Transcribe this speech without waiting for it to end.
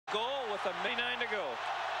with a 9 to go.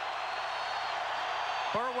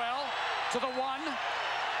 Burwell to the 1.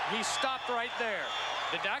 He stopped right there.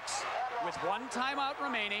 The Ducks with 1 timeout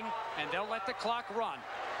remaining, and they'll let the clock run.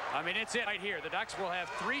 I mean, it's it right here. The Ducks will have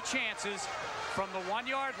 3 chances from the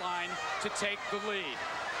 1-yard line to take the lead.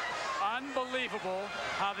 Unbelievable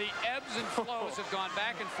how the ebbs and flows have gone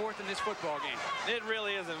back and forth in this football game. It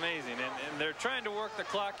really is amazing, and they're trying to work the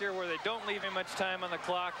clock here where they don't leave much time on the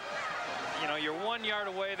clock. You know, you're 1 yard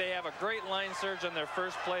away. They have a great line surge on their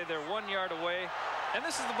first play. They're 1 yard away, and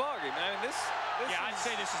this is the ball game. I mean, this yeah, I'd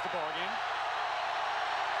say this is the ball game.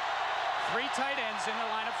 3 tight ends in the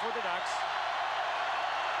lineup for the Ducks.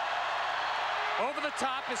 Over the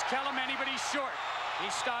top is Calameni, but he's short. He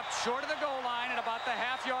stopped short of the goal line at about the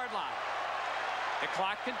half-yard line. The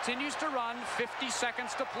clock continues to run, 50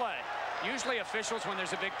 seconds to play. Usually officials, when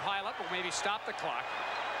there's a big pileup, will maybe stop the clock.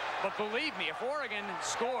 But believe me, if Oregon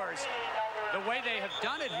scores the way they have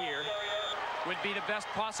done it here, would be the best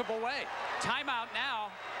possible way. Timeout now.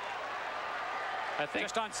 I think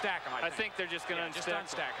just unstack them. I think they're just going to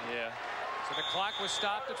unstack them. Yeah. So the clock was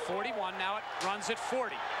stopped at 41. Now it runs at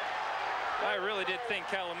 40. I really did think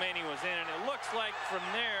Calameni was in, and it looks like from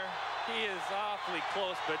there he is awfully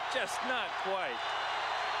close, but just not quite.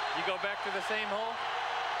 You go back to the same hole.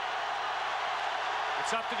 It's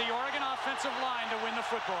up to the Oregon offensive line to win the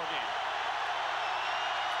football game.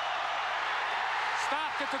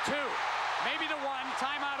 Stopped at the 2. Maybe the 1.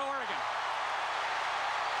 Timeout Oregon.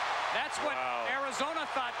 That's what Arizona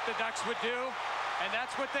thought the Ducks would do, and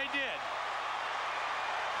that's what they did.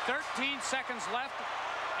 13 seconds left,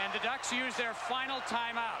 and the Ducks use their final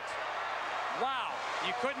timeout. Wow,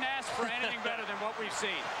 you couldn't ask for anything better than what we've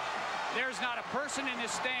seen. There's not a person in the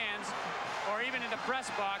stands or even in the press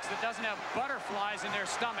box that doesn't have butterflies in their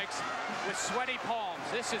stomachs with sweaty palms.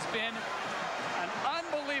 This has been an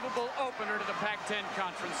unbelievable opener to the Pac-10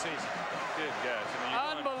 conference season. Good gosh. I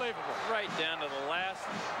mean, unbelievable. Right down to the last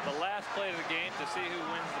play of the game to see who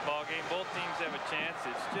wins the ball game. Both teams have a chance.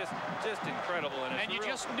 It's just incredible. And you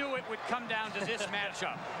just knew it would come down to this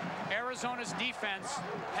matchup. Arizona's defense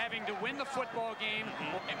having to win the football game,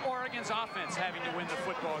 and Oregon's offense having to win the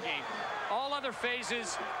football game. All other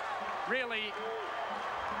phases, really,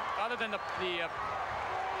 other than the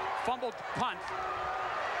fumbled punt,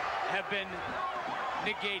 have been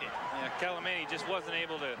negated. Yeah, Calameni just wasn't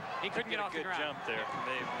able to. He couldn't get off the ground. Jump there.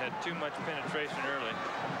 They had too much penetration early.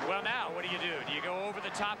 Well, now what do? Do you go over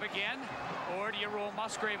the top again, or do you roll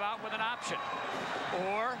Musgrave out with an option,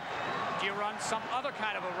 or do you run some other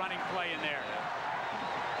kind of a running play in there?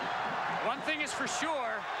 One thing is for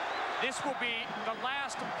sure, this will be the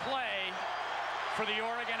last play for the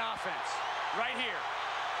Oregon offense. Right here.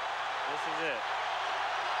 This is it.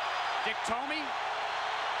 Dick Tomey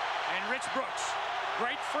and Rich Brooks,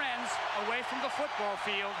 great friends away from the football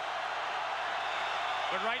field.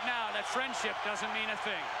 But right now, that friendship doesn't mean a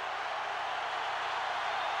thing.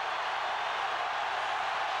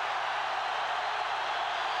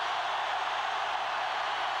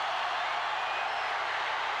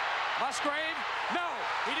 Musgrave, no,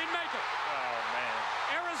 he didn't make it. Oh, man.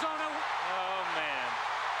 Arizona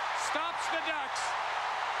stops the Ducks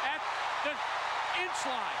at the inch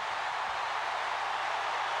line.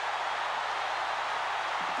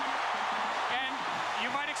 And you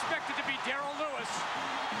might expect it to be Darrell Lewis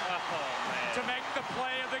to make the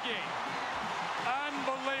play of the game.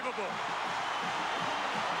 Unbelievable.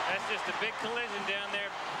 That's just a big collision down there.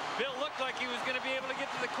 Bill looked like he was going to be able to get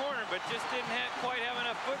to the corner, but just didn't quite have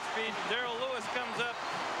enough foot speed. Darrell Lewis comes up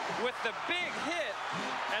with the big hit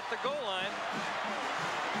at the goal line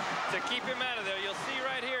to keep him out of there. You'll see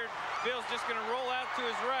right here, Bill's just going to roll out to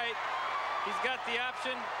his right. He's got the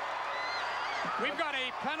option. We've got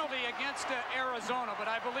a penalty against Arizona,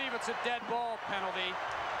 but I believe it's a dead ball penalty.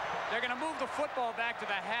 They're going to move the football back to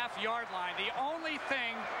the half-yard line. The only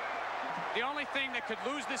thing that could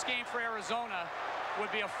lose this game for Arizona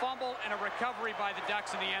would be a fumble and a recovery by the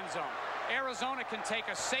Ducks in the end zone. Arizona can take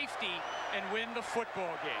a safety and win the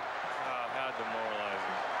football game. Oh, how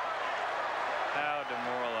demoralizing. How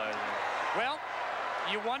demoralizing. Well,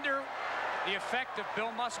 you wonder the effect of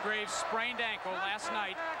Bill Musgrave's sprained ankle last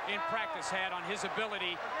night in practice had on his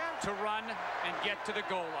ability to run and get to the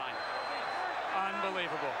goal line.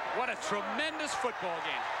 Unbelievable. What a tremendous football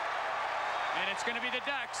game. And it's going to be the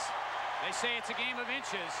Ducks. They say it's a game of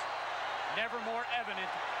inches. Never more evident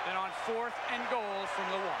than on 4th and goal from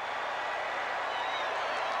the 1.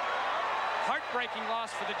 Heartbreaking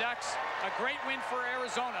loss for the Ducks. A great win for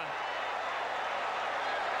Arizona.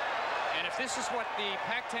 And if this is what the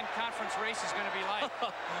Pac-10 conference race is going to be like,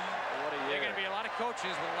 what a year. there are going to be a lot of coaches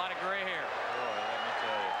with a lot of gray hair. Boy, let me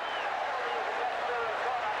tell you.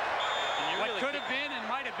 could have been and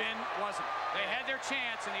might have been, wasn't. They had their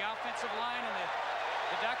chance, and the offensive line and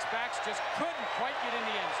the Ducks' backs just couldn't quite get in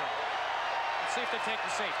the end zone. Let's see if they take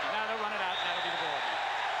the safety. Now they'll run it out, and that'll be the ball game.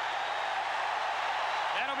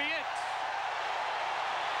 That'll be it.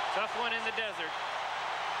 Tough one in the desert.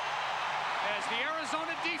 As the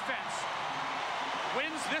Arizona defense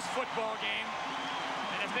wins this football game,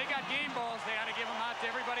 and if they got game balls, they ought to give them out to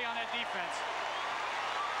everybody on that defense,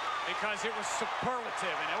 because it was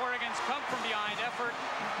superlative. And Oregon's come from behind effort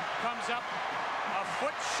comes up a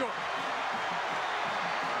foot short.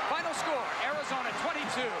 Final score, Arizona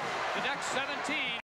 22, the Ducks 17.